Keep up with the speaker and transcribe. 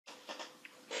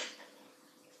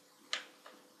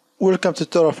Welcome to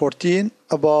tutorial 14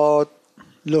 about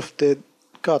lofted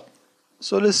cut.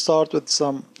 So let's start with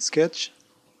some sketch.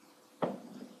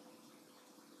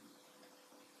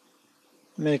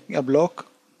 Making a block,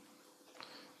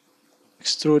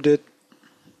 extrude it,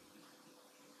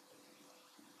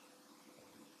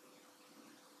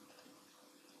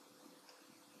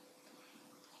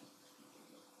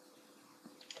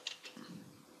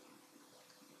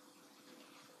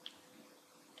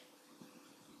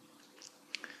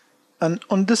 and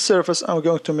on this surface I'm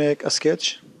going to make a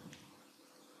sketch.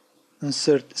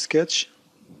 Insert sketch.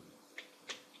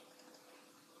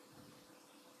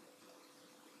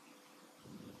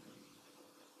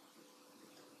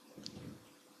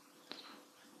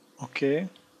 Okay,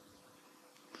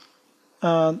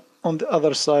 and on the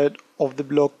other side of the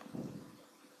block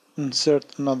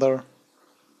insert another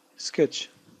sketch.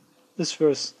 This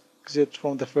first exit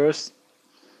from the first,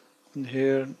 and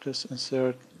here just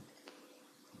insert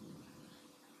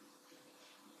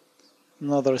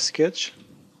another sketch.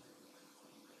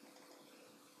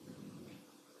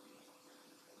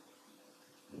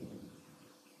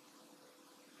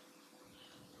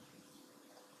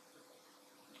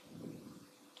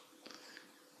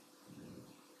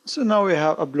 So now we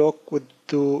have a block with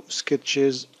two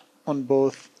sketches on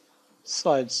both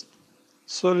sides.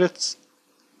 So let's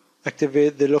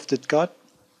activate the lofted cut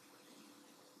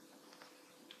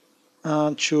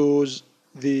and choose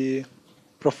the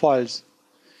profiles.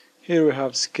 Here we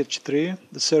have sketch 3,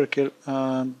 the circle,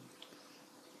 and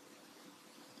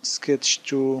sketch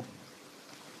 2,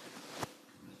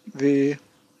 the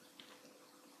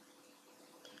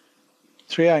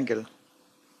triangle,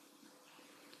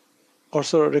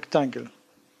 also rectangle.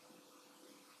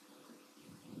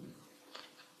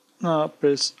 Now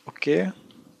press OK.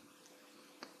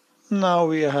 Now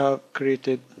we have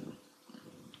created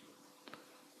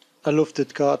a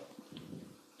lofted cut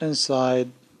inside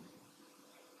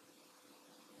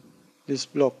this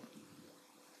block.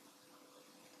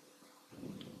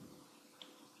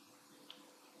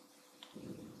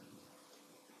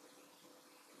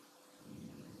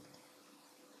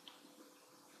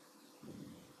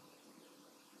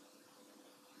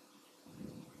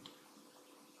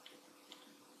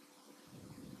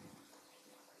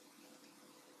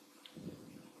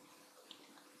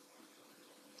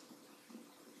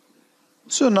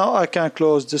 So now I can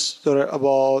close this tutorial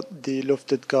about the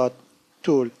lofted cut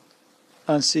tool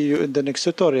and see you in the next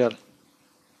tutorial.